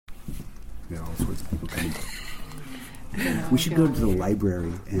We got all sorts of people coming. We should go to the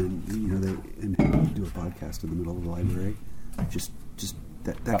library and do a podcast in the middle of the library. Just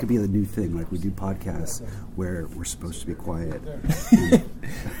that could be the new thing. Like we do podcasts where we're supposed to be quiet.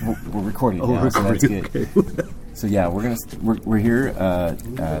 We're recording now, so that's good. Okay. So yeah, we're here.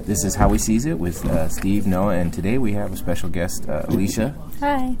 This is How We Sees It with Steve, Noah, and today we have a special guest, Alicia.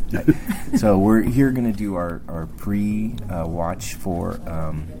 Hi. So we're here going to do our pre-watch for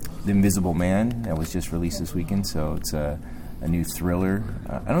The Invisible Man that was just released this weekend. So it's a new thriller.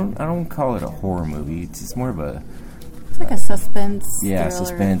 I don't call it a horror movie. It's more of a like a suspense. Yeah, thriller.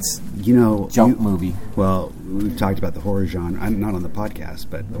 Suspense. Jump movie. Well, we've talked about the horror genre. I'm not on the podcast,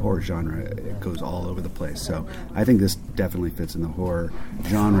 but the horror genre, it goes all over the place. So I think this definitely fits in the horror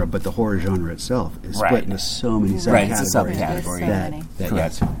genre, but the horror genre itself is split into so many subcategories. Right, it's a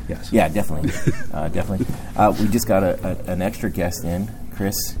subcategory. So Yes. Yeah, definitely. Definitely. We just got an extra guest in.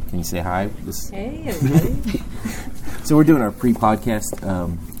 Chris, can you say hi? Hey, everybody. So we're doing our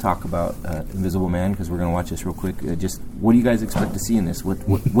pre-podcast talk about Invisible Man because we're going to watch this real quick. Just what do you guys expect to see in this? What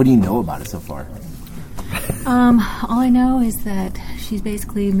do you know about it so far? All I know is that she's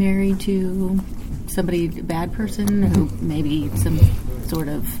basically married to a bad person who maybe some sort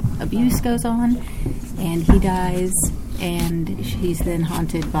of abuse goes on, and he dies, and she's then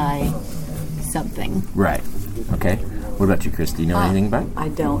haunted by something. Right. Okay. What about you, Chris? Do you know anything about it? I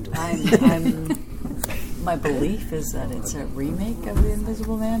don't. I'm my belief is that it's a remake of The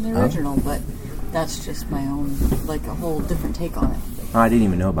Invisible Man, the original, but that's just my own, like a whole different take on it. Oh, I didn't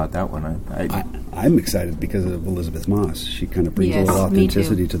even know about that one. I'm excited because of Elizabeth Moss. She kind of brings a little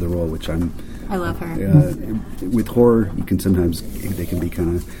authenticity to the role, which I love her. With horror, they can be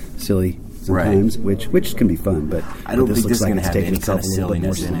kind of silly sometimes, right. which can be fun. But I don't think this looks like it's taking itself a little bit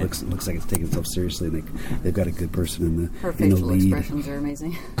more. It looks like it's taking itself seriously, and they've got a good person in the Her in the facial lead. expressions are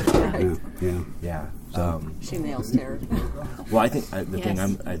amazing. Yeah. She nails terror. Well, I think I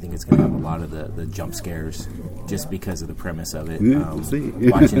think it's going to have a lot of the jump scares, just because of the premise of it. We'll see.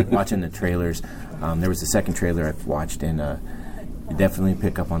 Watching the trailers, there was a second trailer I've watched, and you definitely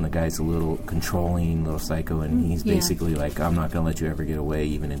pick up on the guy's a little controlling, little psycho, and he's basically like, "I'm not going to let you ever get away,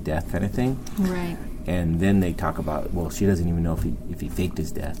 even in death," kind of thing. Right. And then they talk about, well, she doesn't even know if he faked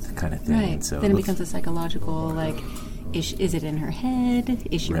his death, kind of thing. Right. And so then it becomes a psychological, like, is it in her head?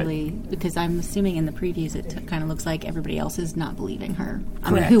 Is she really? Because I'm assuming in the previews it kind of looks like everybody else is not believing her.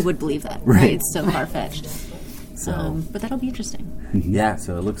 I mean, who would believe that? Right. It's so far fetched. So, but that'll be interesting. Yeah.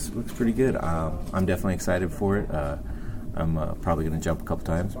 So it looks pretty good. I'm definitely excited for it. I'm probably going to jump a couple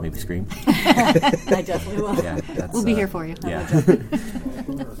times, maybe scream. I definitely will. Yeah, we'll be here for you.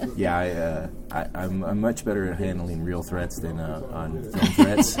 Yeah. I'm much better at handling real threats than on film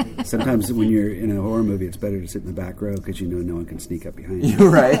threats. Sometimes when you're in a horror movie, it's better to sit in the back row because no one can sneak up behind you. You're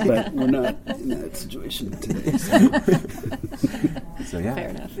right. But we're not in that situation today. So yeah. Fair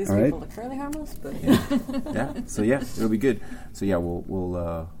enough. These people look fairly harmless, but yeah. So yeah, it'll be good. So yeah,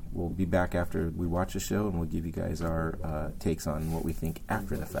 we'll be back after we watch the show, and we'll give you guys our takes on what we think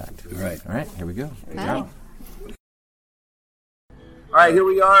after the fact. All right, here we go. Bye. All right, here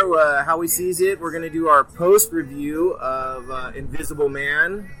we are, How We Sees It. We're going to do our post-review of Invisible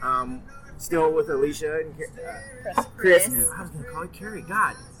Man. Still with Alicia and Chris. I was going to call you Carrie.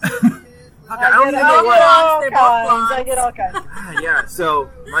 God. I don't even know what. They're both blondes. I get all kinds. Yeah, so,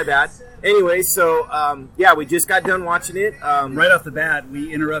 my bad. Anyway, so, we just got done watching it. Right off the bat,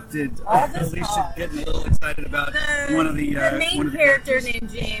 we interrupted Alicia getting a little excited about one of the main character named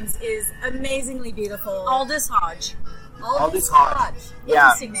James is amazingly beautiful. Aldous Hodge.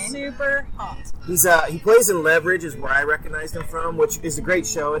 Yeah, super hot. He plays in Leverage, is where I recognized him from, which is a great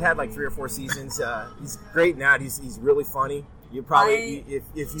show. It had like 3 or 4 seasons. He's great in that. He's really funny. You probably if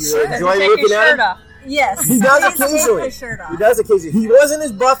you enjoy looking at him. Yes, he does occasionally. He does occasionally. He wasn't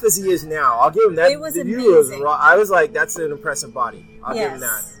as buff as he is now. I'll give him that. It was amazing. I was like, that's an impressive body. I'll give him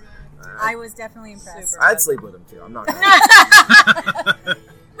that. I was definitely impressed. I'd sleep with him too. I'm not gonna.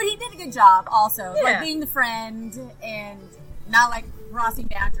 But he did a good job also, like being the friend and not like crossing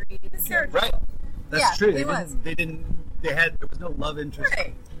boundaries. Right. That's true. It was. There was no love interest.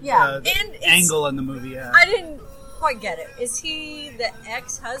 Right. Yeah. And angle in the movie. Yeah. I didn't quite get it. Is he the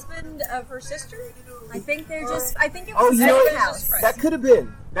ex-husband of her sister? I think they're just. I think it was a house. That could have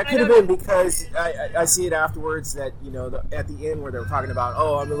been. That could have been because I see it afterwards that at the end where they're talking about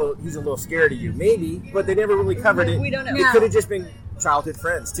he's a little scared of you maybe, but they never really covered it. We don't know. It could have just been childhood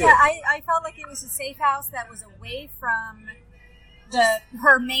friends too. Yeah, I felt like it was a safe house that was away from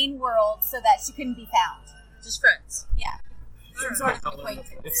her main world, so that she couldn't be found. Just friends. Yeah, some sort of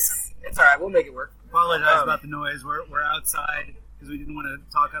acquaintance. It's all right. We'll make it work. Apologize about the noise. We're outside because we didn't want to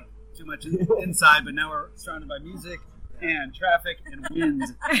talk up too much inside, but now we're surrounded by music and traffic and wind.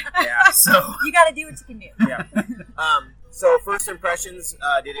 Yeah. So You got to do what you can do. Yeah. So first impressions,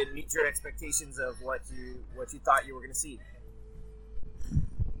 did it meet your expectations of what you thought you were going to see?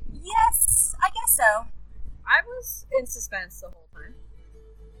 Yes, I guess so. I was in suspense the whole time.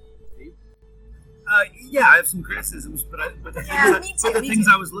 yeah, I have some criticisms, but the Yeah, things, me too, the me things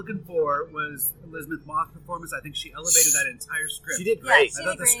too. I was looking for was Elizabeth Moss' performance. I think she elevated that entire script. She did great. I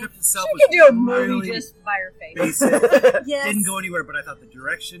thought the script itself She was could do a movie really just by her face. basic. Yes. Didn't go anywhere, but I thought the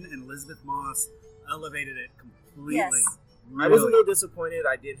direction and Elizabeth Moss elevated it completely. Yes. I was a little disappointed.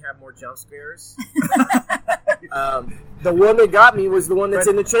 I did have more jump scares. The one that got me was the one that's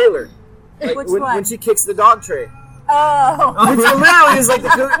in the trailer. Like, Which when one? she kicks the dog tray. Oh. Which literally is like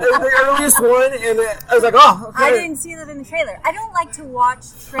the earliest one, and I was like, oh, okay. I didn't see that in the trailer. I don't like to watch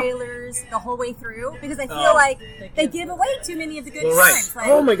trailers the whole way through because I feel Oh. like they give away too many of the good Well, right. times. Like,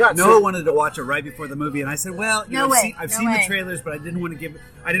 Oh my god. Noah wanted to watch it right before the movie, and I said, "Well, you No know, way, I've no seen way. the trailers, but I didn't want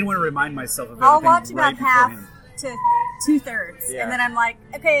to remind myself of I'll everything watch about right half beforehand." to 2/3, Yeah. and then I'm like,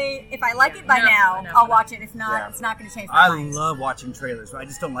 okay, if I like it by Enough, now, enough, I'll enough. watch it. If not, Yeah. it's not going to change my I mind. love watching trailers, but I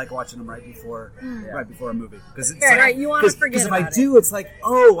just don't like watching them right before a movie because it's Fair, like, right, you wanna forget because if I about it. do, it's like,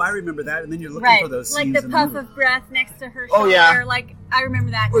 oh, I remember that, and then you're looking Right, for those like scenes the in puff the movie. of breath next to her Oh, shoulder. yeah. Like I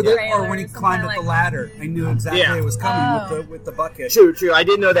remember that. Or, in the trailer, or when he something climbed up like, the ladder, I knew exactly Yeah. it was coming Oh. with the bucket. True. I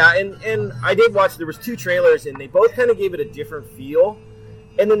did know that, and I did watch. There was 2 trailers, and they both kind of gave it a different feel,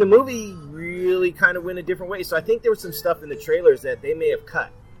 and then the movie really kind of went a different way. So I think there was some stuff in the trailers that they may have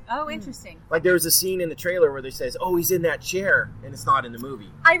cut. Oh, interesting. Like there was a scene in the trailer where they says, "Oh, he's in that chair," and it's not in the movie.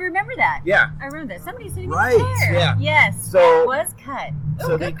 I remember that. Yeah. I remember that. Somebody's sitting Right, in the chair. yeah. Yes. So- that was cut. Oh,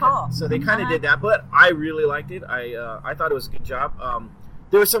 So good call. they kind of Uh-huh. did that, but I really liked it. I thought it was a good job.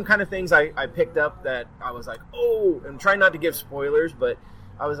 There were some kind of things I picked up that I was like, oh, I'm trying not to give spoilers, but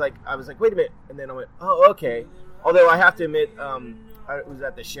I was like, wait a minute, and then I went, oh, okay. Although I have to admit, I was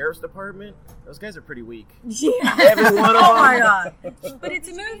at the sheriff's department. Those guys are pretty weak. Yeah. Every one of them. Oh my god. But it's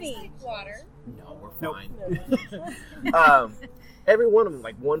a movie. Water. No, we're fine. Every one of them,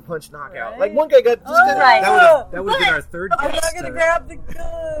 like one punch knockout. Like one guy got just Oh, right. That would have been our third I'm guest. not gonna grab the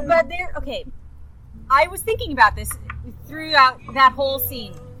gun. But there, okay. I was thinking about this throughout that whole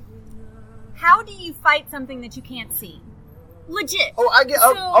scene. How do you fight something that you can't see? Legit. Oh,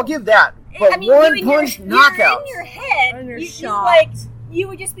 So, I'll give that. But I mean, one you in punch your, knockout. You're in your head. And you're you shocked. like you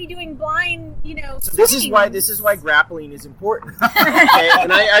would just be doing blind, So this is why grappling is important. Okay?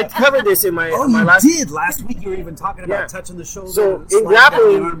 And I covered this in my Oh, my you last. did last week. You were even talking about Yeah. touching the shoulder. So and in sliding down the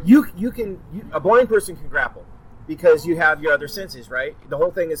grappling, arm. you can a blind person can grapple because you have your other senses, right? The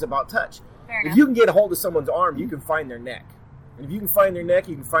whole thing is about touch. Fair If enough. you can get a hold of someone's arm, you can find their neck, and if you can find their neck,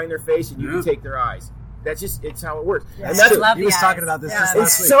 you can find their face, and you Yeah. can take their eyes. It's how it works. And I that's love he the was eyes. talking about this just and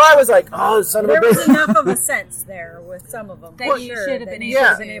last week. so I was like, oh, son of a There was bitch. enough of a sense there with some of them. That for you sure, should have that been you able Yeah. should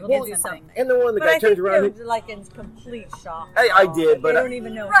have been able to Well, do something. And the one the But guy I turns think around. they're like in complete shock. I did, but they don't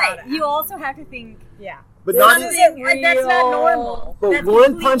even know how Right. to You act. also have to think. Yeah. But This not isn't That's not real. normal. But That's one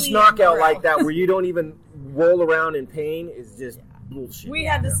punch completely knockout immoral. like that, where you don't even roll around in pain, is just bullshit. We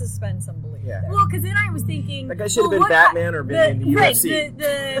had to suspend some belief. Yeah. there. Well, because then I was thinking That guy should have been what Batman or been in the right, UFC.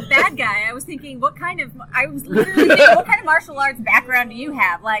 the bad guy. I was thinking, what kind of? I was literally thinking, what kind of martial arts background do you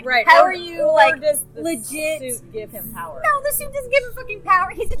have? Like, Right. how Or- are you or like does the legit? suit give him power? No, the suit doesn't give him fucking power.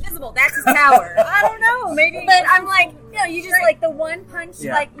 He's invisible. That's his power. I don't know. Maybe. But I'm like, no, you just like the one punch.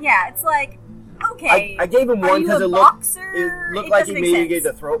 Yeah. Like, yeah, it's like, okay. I gave him Are one you because a it boxer? looked like he doesn't make maybe sense. gave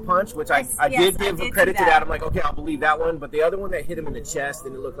the throat punch, which Yes, I yes, did I give did credit see to that. that. I'm like, okay, I'll believe that one. But the other one that hit him in the chest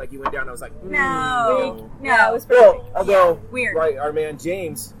and it looked like he went down, I was like, No, Yeah, it was Well, although weird. right, our man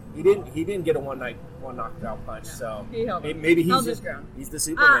James, he didn't get a one knockout punch, so He held it. maybe Held he's his just ground. he's the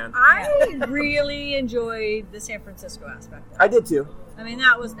Superman. I really enjoyed the San Francisco aspect of it. I did too. I mean,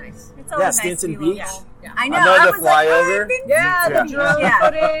 that was nice. It's Yeah, always nice Stinson to be Beach. local. Yeah. I know. Another I was like, flyover. oh, I've been Yeah, Yeah. the drone Yeah.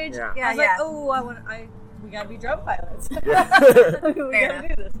 footage. Yeah. Yeah, I was like, yeah. oh, we gotta be drone pilots. Yeah. we Fair gotta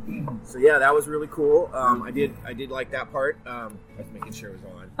do this. So yeah, that was really cool. I did like that part. I was making sure it was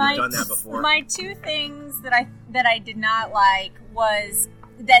on. We've done that before. My two things that I did not like was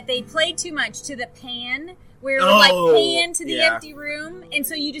that they played too much to the pan, where it would like pan to the yeah. empty room, and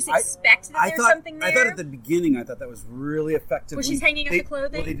so you just expect that I there's thought, something there. I thought at the beginning, I thought that was really effective. Where she's hanging up the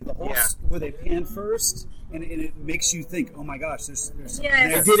clothing? Well, they did the whole, Yeah. where they pan first, and it makes you think, oh my gosh, there's something Yes. there.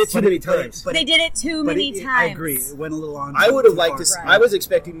 They did it too many times. But They did it too many times. I agree. It went a little on. I would have too liked far. to. I was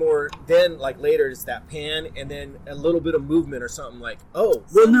expecting more. Then, like later, it's that pan, and then a little bit of movement or something. Like, oh,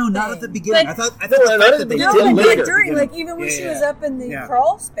 Well, no, not at the beginning. But- I thought No, the not fact at that the they beginning. did But later. during, like, even when she Yeah. was up in the Yeah.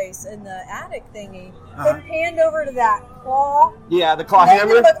 crawl space in the attic thingy, Uh-huh. then panned over to that claw. yeah, the claw and then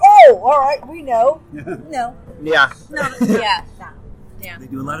hammer. they're like, oh, all right, we know. No. Yeah, No, yeah. They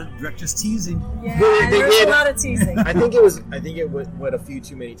do a lot of director's teasing. Yeah, They there's did. a lot of teasing. I think it went a few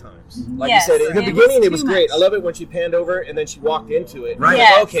too many times. Like Yes, you said, in the it beginning was it was too great. much. I love it when she panned over and then she walked into it. Right. You're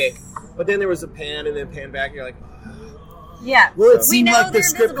like, Yes. okay, but then there was a pan and then pan back. And you're like, Yeah. Well, it We seemed know like the they're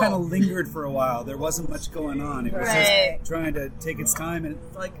script invisible. kind of lingered for a while. There wasn't much going on. It was Right. just trying to take its time, and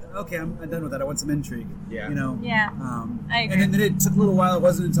it's like, okay, I'm done with that. I want some intrigue. Yeah. You know. Yeah. I agree. And then it took a little while. It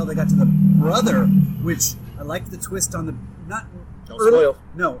wasn't until they got to the brother, which I liked the twist on the not. Don't early, spoil.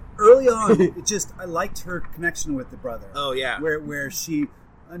 No, early on, it just I liked her connection with the brother. oh yeah, where she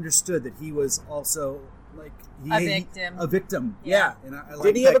understood that he was also like A victim. A victim. Yeah. And I liked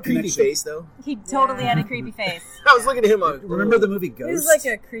did he have a that creepy connection. face though? He totally had a creepy face. I was looking at him. Remember the movie Ghost? He was like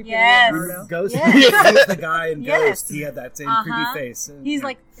a creepy Yes. Leonardo. Ghost? Yes. He was the guy in Yes. Ghost. He had that same creepy Uh-huh. face. He's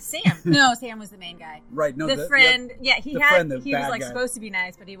like Sam. No, Sam was the main guy. right. No, The friend. Yeah, he the had. friend, the He was bad like guy. supposed to be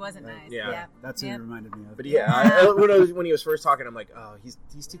nice, but he wasn't Right. nice. Yeah. Yeah. That's what Yep. he reminded me of. But when he was first talking, I'm like, oh,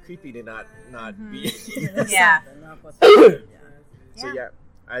 he's too creepy to not be. Yeah. Something up with that. So yeah,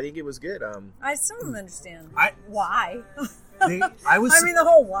 I think it was good. I still don't understand I- why. I was. I mean, the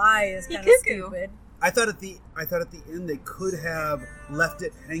whole why is He kind of cuckoo. stupid. I thought at the end they could have left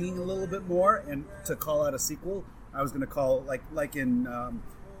it hanging a little bit more, and to call out a sequel, I was going to call like in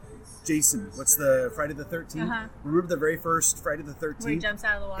Jason. What's the Friday the 13th? Uh-huh. Remember the very first Friday the 13th? Where he jumps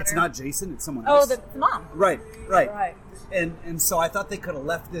out of the water. It's not Jason. It's someone Oh, else. the mom. Right. Right. And so I thought they could have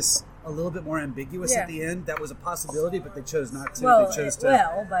left this a little bit more ambiguous Yeah. at the end. That was a possibility, but they chose not to. Well, they chose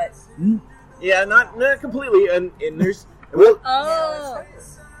to. but Yeah, not completely. And there's well, Oh.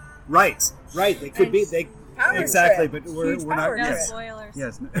 Right. They could be. They Power exactly, trip. but we're Huge not. power No trip. Yes. spoilers.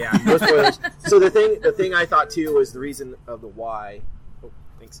 Yes. yeah, no spoilers. So the thing I thought too was the reason of the why. Oh,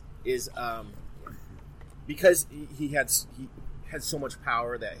 thanks. Is because he had so much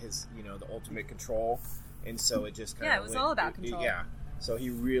power that his the ultimate control, and so it just kind of Yeah, it was all about control. Yeah, so he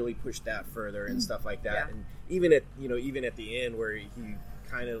really pushed that further and stuff like that, Yeah. and even at the end where he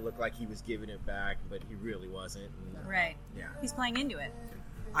kind of looked like he was giving it back, but he really wasn't. And, Right. Yeah. He's playing into it.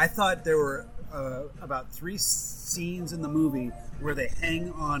 I thought there were about 3 scenes in the movie where they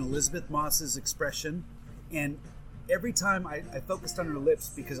hang on Elizabeth Moss's expression, and every time I focused on her lips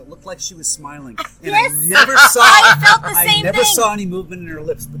because it looked like she was smiling, and Yes! I never saw. I felt the I same never thing. saw any movement in her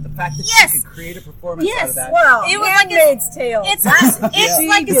lips, but the fact that Yes! she could create a performance out Yes! of that. well, It was like a- Handmaid's Tale. It's like She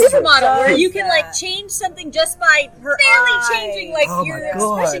like a did supermodel where just you can like that. change something just by Her barely eye. changing like Oh your my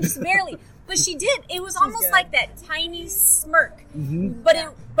God. expression, just barely. But she did. It was almost good. like that tiny smirk,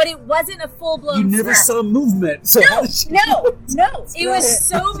 but it wasn't a full blown. You never smirk. saw movement, so how did she? No. It was brilliant.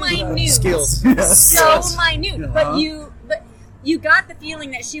 so minute. Skills. So minute, Uh-huh. but you got the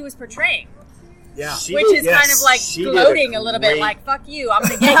feeling that she was portraying, Yeah. She which did- is yes. kind of like She did gloating a a little bit, great- like "fuck you, I'm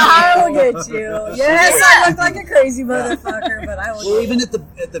gonna get I you." will get you. Yes, I look like a crazy motherfucker, but I will. Well, get even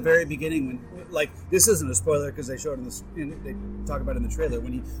at the very beginning, when like this isn't a spoiler because they showed in this, they talk about it in the trailer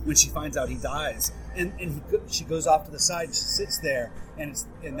when she finds out he dies, and she goes off to the side and she sits there, and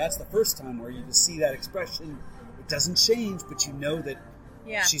that's the first time where you just see that expression. It doesn't change, but you know that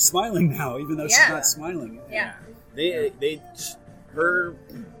Yeah. she's smiling now, even though she's Yeah. not smiling. Yeah.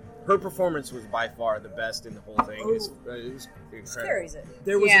 Her performance was by far the best in the whole thing. It was incredible. carries it.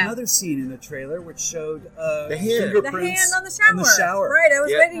 There was Yeah. another scene in the trailer which showed The hand. fingerprints The hand on the shower. in the shower. Right, I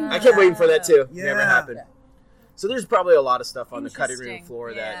was Yeah, waiting. I kept waiting for that too. Yeah. Never happened. So there's probably a lot of stuff on the cutting room Interesting. floor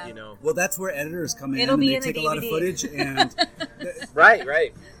Yeah. that Well, that's where editors come in It'll and be they in the take a lot of DVD. footage and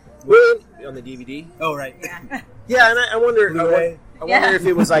Right. Well, on the DVD. oh right. Yeah, and I wonder. Blu-ray. I wonder if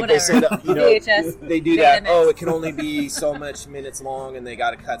it was like they said, VHS. they do that. Betamax. Oh, it can only be so much minutes long, and they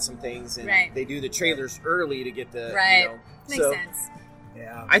got to cut some things, and Right. they do the trailers early to get the Right. Makes so sense.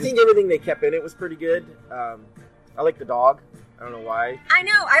 Yeah. I think everything they kept in it was pretty good. I like the dog. I don't know why. I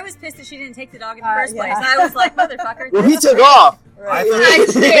know. I was pissed that she didn't take the dog in the first yeah. place. I was like, motherfucker. Well, he took off. Right. I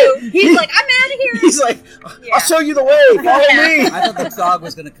too. He's like, I'm out of here. He's like, Yeah. I'll show you the way. Follow me. I thought the dog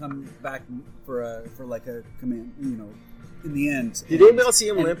was going to come back for like a command, in the end. Did anybody else see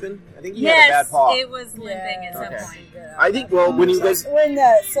him limping? I think he had a Yes, bad paw. it was limping at some Okay. point. I think. Well, when he was, When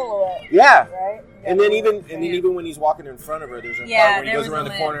the silhouette, yeah. right? And then even when he's walking in front of her, there's a Yeah, part when he there goes was around a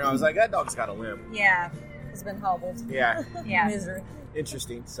the limp. corner. I was like, that dog's got a limp. Yeah, It's been hobbled. Yeah, yeah. Misery.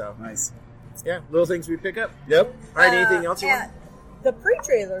 interesting. So Nice. Yeah, little things we pick up. Yep. All right, anything else you want? The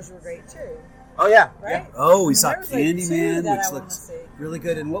pre-trailers were great too, Oh, yeah. right? Oh, we And saw there was, like, two Candyman, that I which wanna looks see. really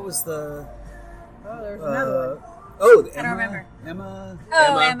good. And what was the? Oh, there was another one. Oh, I don't remember. Emma.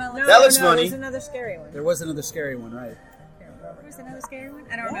 Oh, Emma. Emma. No, That looks no, funny. There's another scary one. There was another scary one, right? Was another scary one?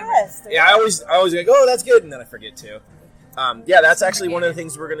 I don't remember. Yes. Yeah, I always like, oh, that's good, and then I forget too. Yeah, that's actually one of the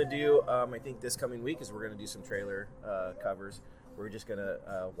things we're gonna do. I think this coming week is we're gonna do some trailer covers. We're just gonna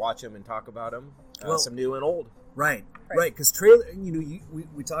watch them and talk about them, Well- some new and old. Right. Because trailer,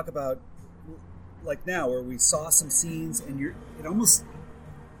 we talk about like now where we saw some scenes and it almost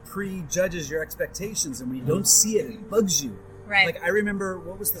prejudges your expectations, and when you don't see it, it bugs you. Right. Like I remember,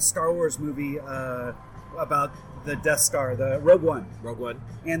 what was the Star Wars movie about the Death Star, the Rogue One? Rogue One.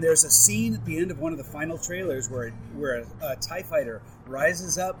 And there's a scene at the end of one of the final trailers where a TIE fighter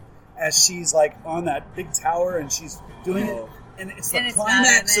rises up as she's like on that big tower and she's doing it, and it's the And it's not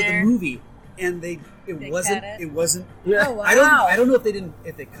climax in of the there. movie. And it They wasn't. cut it? It wasn't. Yeah. Oh, wow. I don't know if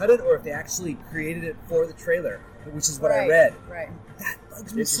they cut it or if they actually created it for the trailer, which is what I Right, read. Right. That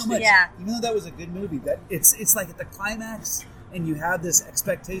bugs me so Interesting. much. Yeah. Even though that was a good movie, that it's like at the climax and you have this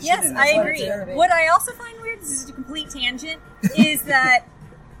expectation. Yes, and I it's like- agree. terrible. What I also find weird, this is a complete tangent, is that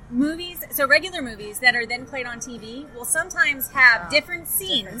movies, so regular movies that are then played on TV, will sometimes have different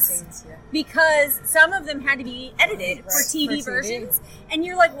scenes yeah. because some of them had to be edited for Right, TV for TV. versions, and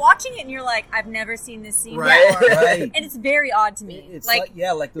you're like watching it and you're like, I've never seen this scene Right. before, Right. and it's very odd to me. It's like,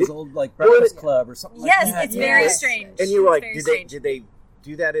 like those old like Breakfast Club or something yes, like that. it's Yeah. very Yes. strange. And you were like, It's very strange. did they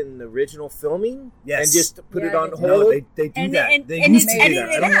do that in the original filming? Yes. And just put it Yeah, on they hold? No, they do and, that. and, They and used it's to do edited that.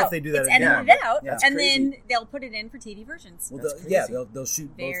 I don't know out. if they do that It's anymore. edited out, Yeah, it's and crazy. then they'll put it in for TV versions. Well, That's yeah, crazy. they'll shoot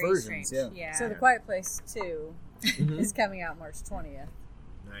Very both versions. strange. Yeah. So The Quiet Place 2 is coming out March 20th.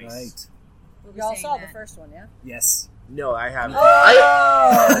 Nice. Right. We'll be Y'all saying saw that. the first one, yeah? Yes. No, I haven't.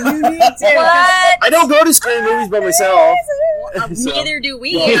 Oh, you need to. What? I don't go to scary movies by myself. So- Neither do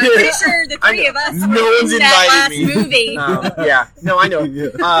we. I'm pretty sure the three of us No were one's in that invited last me. movie. Yeah, no, I know. But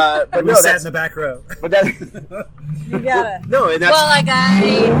We no, sat that's in the back row. but that You gotta. no, and that's Well, a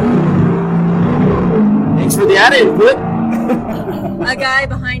thanks for the added input. guy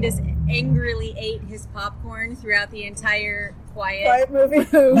behind us angrily ate his popcorn throughout the entire Quiet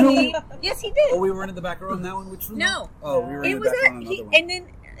movie. Yes, he did. Oh, we weren't in the back row on that one? Which one? No. Oh, we were in It the was back row on that, another one. and then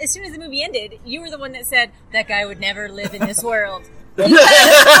as soon as the movie ended, you were the one that said that guy would never live in this world. He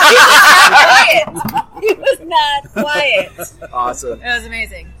was not quiet. Awesome. It was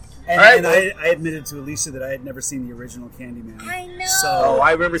amazing. And, All right, and well- I admitted to Alicia that I had never seen the original Candyman. I know. So Oh,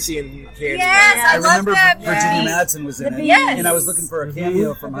 I remember seeing Candy. Yes, I I love remember that Virginia movie. Madsen was in The it, Yes. and I was looking for a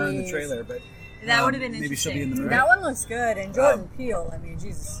cameo from her in the trailer, but That would have been maybe she'll interesting. be in the movie. That one looks good. And Jordan Peele, I mean,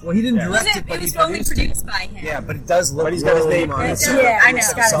 Jesus. Well, he didn't Yeah. direct Was it, it but he was only produced it. produced by him. Yeah, but it does look. But he's got his really name on it. nice. So Yeah, I know. It's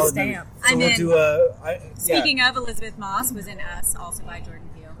It's got a solid stamp. movie. So And we'll then- do a. Speaking of, Elizabeth Moss was in Us, also by Jordan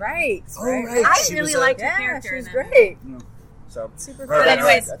Peele. Right. Oh, right. I She really was a- liked her Yeah, character. she's in that. great. So, Super all fun. right, But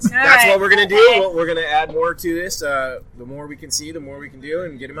anyways, that's all that's right. what we're gonna do. Okay. We're gonna add more to this. The more we can see, the more we can do,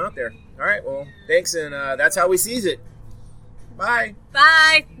 and get them out there. All right. Well, thanks, and that's how we sees it. Bye.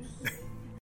 Bye.